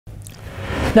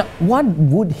Now, what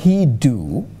would he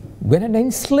do when an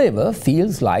enslaver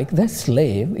feels like the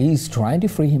slave is trying to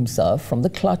free himself from the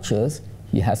clutches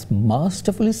he has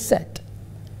masterfully set?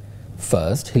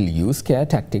 First, he'll use scare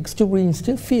tactics to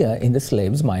reinstill fear in the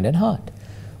slave's mind and heart.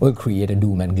 Will create a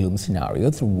doom and gloom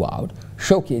scenario throughout,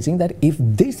 showcasing that if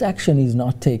this action is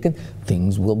not taken,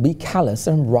 things will be callous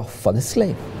and rough for the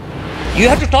slave. You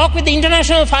have to talk with the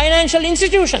international financial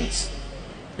institutions,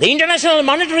 the international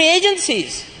monetary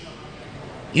agencies.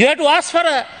 You have to ask for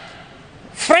a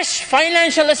fresh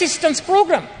financial assistance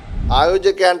program.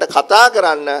 ආයෝජකයන්ට කතා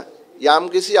කරන්න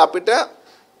යම්කිසි අපිට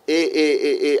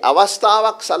ඒ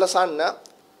අවස්ථාවක් සලසන්න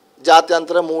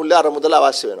ජාත්‍යන්තර මූල්‍ය අරමුදල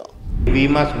අවශ්‍ය වෙනවා. We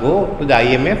must go to the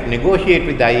IMF, negotiate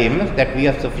with the IMF that we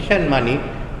have sufficient money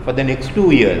for the next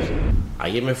 2 years.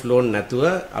 IMF loan නැතුව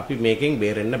අපි මේකෙන්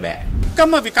බේරෙන්න බෑ.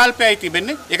 එකම විකල්පයයි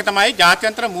තිබෙන්නේ. ඒක තමයි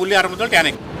ජාත්‍යන්තර මූල්‍ය අරමුදලට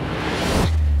යන්නේ.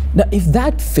 Now, if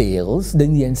that fails,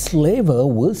 then the enslaver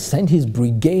will send his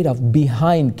brigade of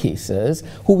behind cases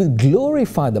who will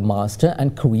glorify the master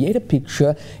and create a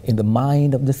picture in the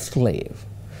mind of the slave.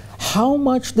 How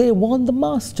much they want the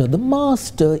master. The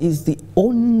master is the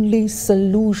only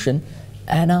solution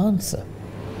and answer.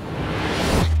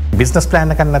 Business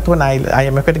plan එකක් නැතුව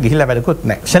IMF එකට ගිහිල්ලා වැඩකුත්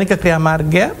නැහැ. ක්ෂණික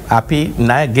ක්‍රියාමාර්ගය අපි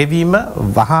ණය ගෙවීම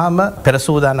වහාම පෙර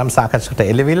සූදානම් සාකච්ඡාවට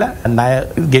එළවිලා ණය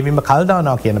ගෙවීම කල්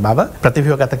දානවා කියන බව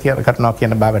ප්‍රතිව්‍යුහගත කරනවා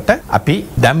කියන බවට අපි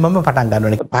දැම්මම පටන් ගන්න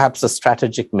ඕනේ. Perhaps a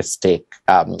strategic mistake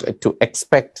to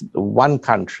expect one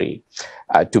country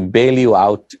to bail you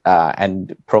out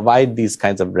and provide these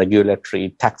kinds of regulatory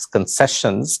tax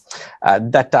concessions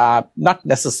that are not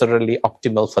necessarily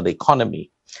optimal for the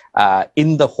economy. In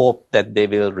the hope that they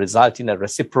will result in a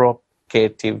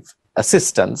reciprocative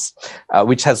assistance,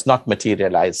 which has not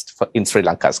materialized in Sri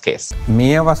Lanka's case. මේ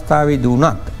අවස්ථාවේ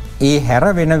දුනත් ඒ හැර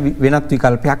වෙනත්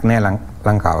විකල්පයක් නැහැ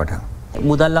ලංකාවට.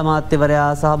 මුදල් අමාත්‍යවරයා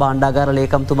සහ භාණ්ඩාගාර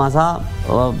ලේකම්තුමා සහ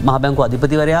මහ බැංකුව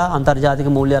අධිපතිවරයා අන්තර්ජාතික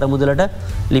මූල්‍ය අරමුදලට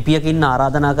ලිපියකින්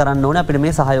ආරාධනා කරන්න ඕනේ අපිට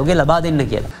මේ සහයෝගය ලබා දෙන්න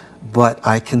කියලා. But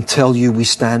I can tell you we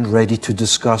stand ready to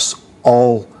discuss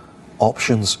all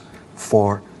options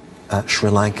for Sri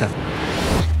Lanka.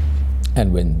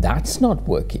 And when that's not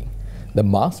working, the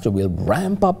master will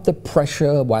ramp up the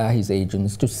pressure via his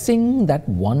agents to sing that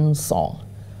one song.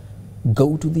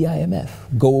 Go to the IMF,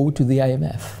 go to the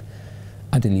IMF,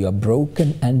 until you are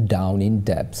broken and down in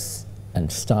depths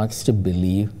and starts to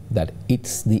believe that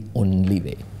it's the only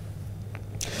way.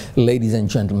 Ladies and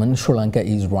gentlemen, Sri Lanka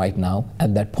is right now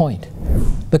at that point.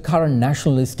 The current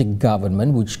nationalistic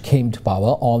government, which came to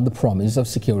power on the promise of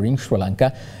securing Sri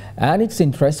Lanka and its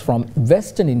interests from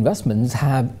Western investments,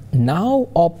 have now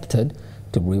opted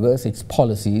to reverse its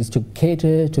policies to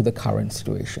cater to the current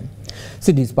situation.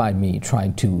 So despite me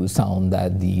trying to sound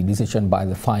that the decision by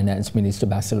the Finance Minister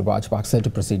Basil Rajapaksa to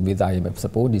proceed with IMF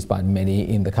support, despite many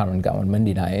in the current government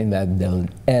denying that they'll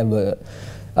ever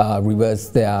reverse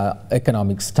their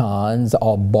economic stance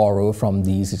or borrow from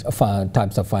these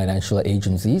types of financial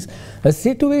agencies, the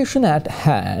situation at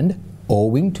hand,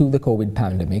 owing to the COVID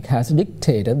pandemic, has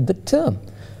dictated the term,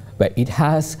 where it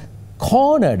has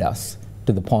cornered us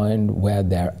to the point where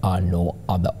there are no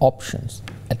other options.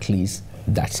 At least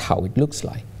that's how it looks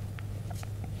like.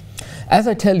 As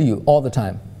I tell you all the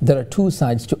time, there are two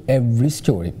sides to every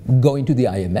story. Going to the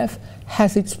IMF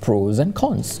has its pros and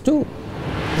cons too.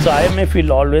 So IMF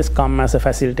will always come as a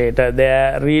facilitator. They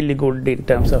are really good in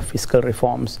terms of fiscal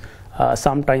reforms,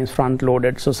 sometimes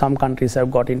front-loaded. So some countries have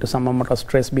got into some amount of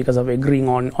stress because of agreeing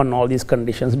on all these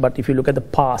conditions. But if you look at the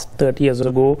past, 30 years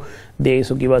ago, they used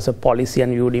to give us a policy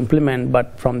and we would implement.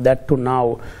 But from that to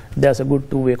now, there's a good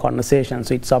two-way conversation.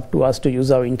 So it's up to us to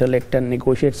use our intellect and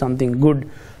negotiate something good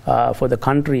for the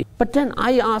country. But then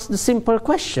I asked the simple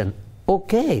question,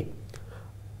 okay,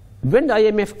 when the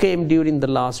IMF came during the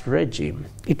last regime,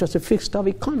 it was to fix our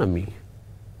economy.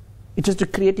 It was to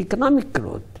create economic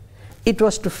growth. It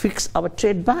was to fix our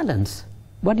trade balance.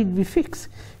 What did we fix?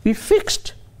 We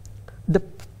fixed the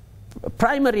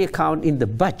primary account in the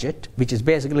budget, which is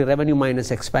basically revenue minus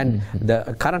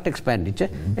the current expenditure.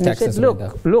 And you said,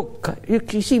 look,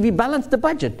 you see, we balanced the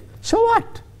budget. So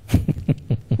what?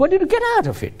 What did you get out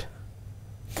of it?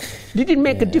 Did it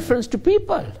make a difference to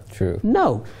people? True.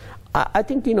 No. I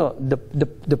think, you know,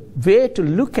 the way to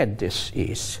look at this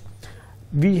is,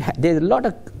 there's a lot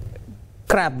of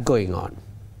crap going on.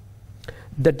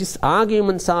 That these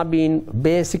arguments are being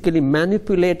basically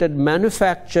manipulated,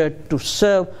 manufactured to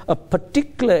serve a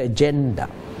particular agenda.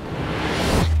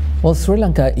 Well, Sri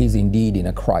Lanka is indeed in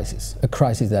a crisis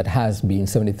that has been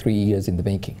 73 years in the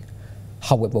making.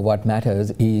 However, what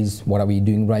matters is what are we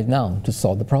doing right now to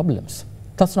solve the problems.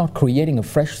 That's not creating a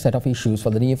fresh set of issues for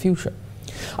the near future.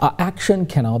 Our action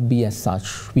cannot be as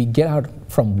such. We get out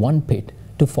from one pit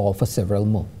to fall for several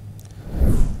more.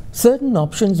 Certain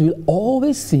options will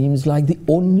always seem like the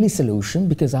only solution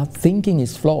because our thinking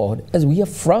is flawed, as we are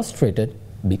frustrated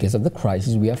because of the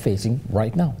crisis we are facing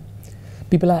right now.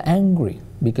 People are angry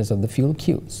because of the fuel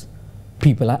queues.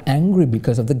 People are angry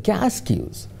because of the gas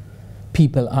queues.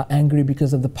 People are angry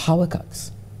because of the power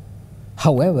cuts.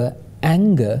 However,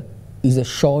 anger is a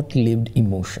short-lived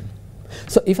emotion.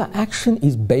 So if our action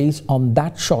is based on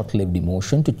that short-lived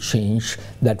emotion to change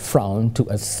that frown to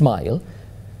a smile,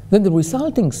 then the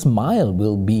resulting smile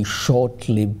will be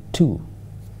short-lived too,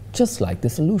 just like the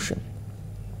solution.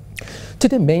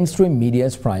 Today, mainstream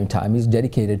media's prime time is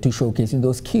dedicated to showcasing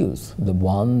those cues, the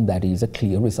one that is a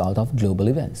clear result of global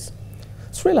events.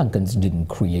 Sri Lankans didn't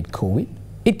create COVID,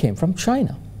 it came from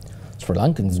China. Sri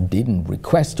Lankans didn't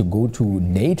request to go to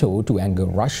NATO to anger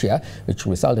Russia, which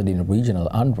resulted in regional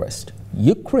unrest.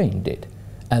 Ukraine did,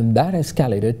 and that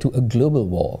escalated to a global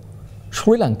war.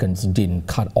 Sri Lankans didn't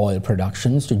cut oil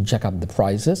productions to jack up the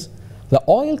prices. The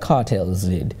oil cartels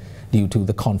did, due to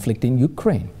the conflict in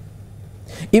Ukraine.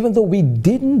 Even though we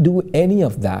didn't do any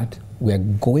of that, we are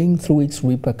going through its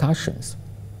repercussions.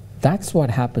 That's what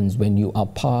happens when you are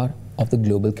part of the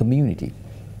global community.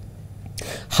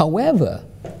 However,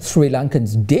 Sri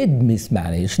Lankans did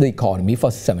mismanage the economy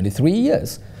for 73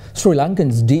 years. Sri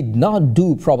Lankans did not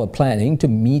do proper planning to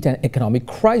meet an economic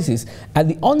crisis at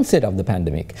the onset of the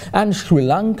pandemic, and Sri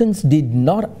Lankans did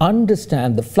not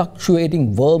understand the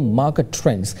fluctuating world market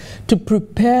trends to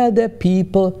prepare their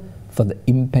people for the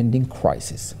impending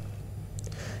crisis.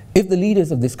 If the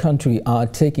leaders of this country are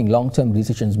taking long-term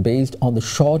decisions based on the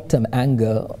short-term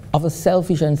anger of a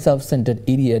selfish and self-centered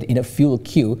idiot in a fuel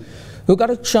queue who got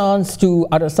a chance to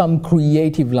utter some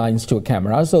creative lines to a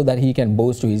camera so that he can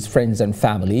boast to his friends and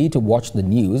family to watch the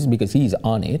news because he's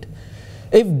on it,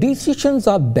 if decisions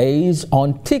are based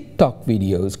on TikTok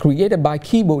videos created by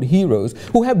keyboard heroes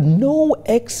who have no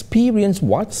experience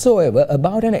whatsoever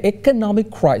about an economic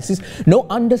crisis, no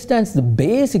understands the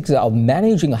basics of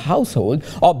managing a household,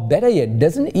 or better yet,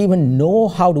 doesn't even know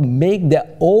how to make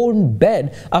their own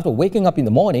bed after waking up in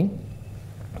the morning,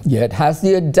 yet has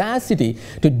the audacity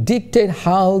to dictate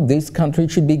how this country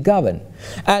should be governed.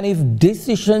 And if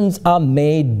decisions are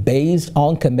made based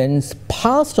on comments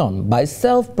passed on by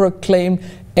self-proclaimed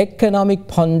economic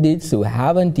pundits who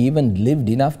haven't even lived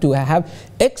enough to have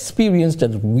experienced a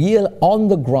real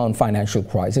on-the-ground financial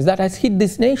crisis that has hit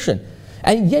this nation,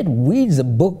 and yet reads a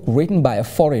book written by a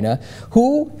foreigner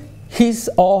who his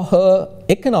or her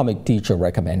economic teacher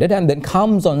recommended, and then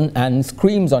comes on and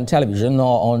screams on television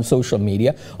or on social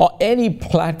media or any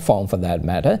platform for that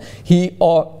matter he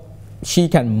or she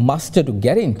can muster to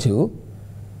get into,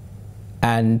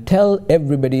 and tell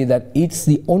everybody that it's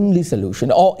the only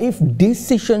solution, or if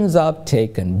decisions are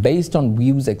taken based on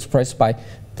views expressed by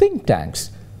think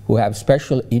tanks who have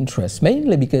special interests,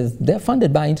 mainly because they're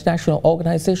funded by international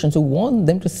organizations who want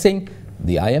them to sing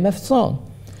the IMF song.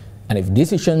 And if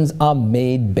decisions are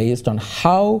made based on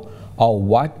how or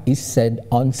what is said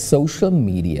on social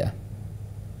media,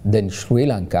 then Sri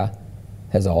Lanka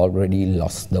has already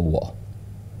lost the war.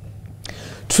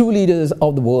 True leaders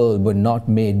of the world were not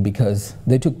made because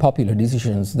they took popular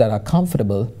decisions that are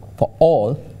comfortable for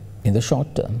all in the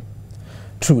short term.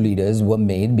 True leaders were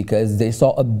made because they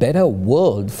saw a better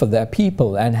world for their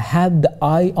people and had the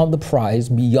eye on the prize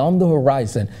beyond the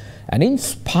horizon and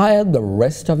inspired the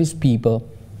rest of his people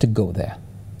to go there.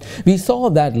 We saw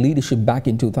that leadership back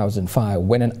in 2005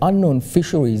 when an unknown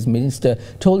fisheries minister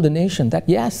told the nation that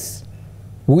yes,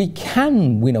 we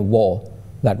can win a war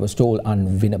that was told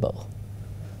unwinnable.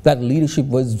 That leadership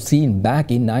was seen back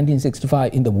in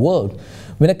 1965 in the world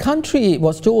when a country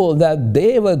was told that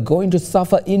they were going to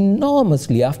suffer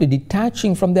enormously after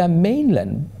detaching from their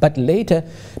mainland, but later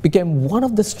became one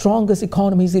of the strongest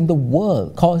economies in the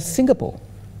world, called Singapore.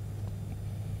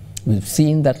 We've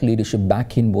seen that leadership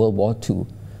back in World War II,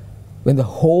 when the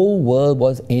whole world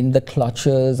was in the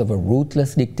clutches of a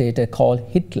ruthless dictator called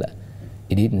Hitler.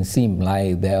 It didn't seem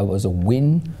like there was a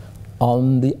win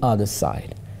on the other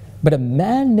side. But a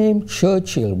man named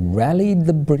Churchill rallied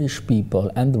the British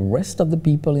people and the rest of the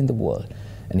people in the world,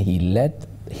 and he led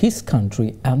his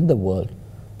country and the world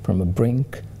from a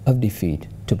brink of defeat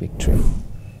to victory.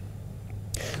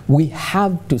 We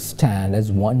have to stand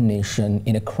as one nation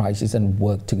in a crisis and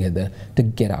work together to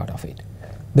get out of it.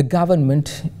 The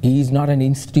government is not an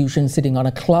institution sitting on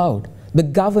a cloud. The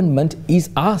government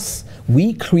is us.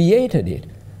 We created it.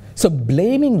 So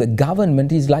blaming the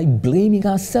government is like blaming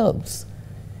ourselves.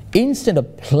 Instead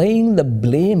of playing the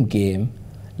blame game,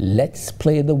 let's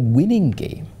play the winning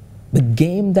game. The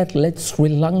game that lets Sri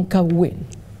Lanka win.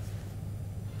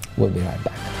 We'll be right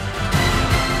back.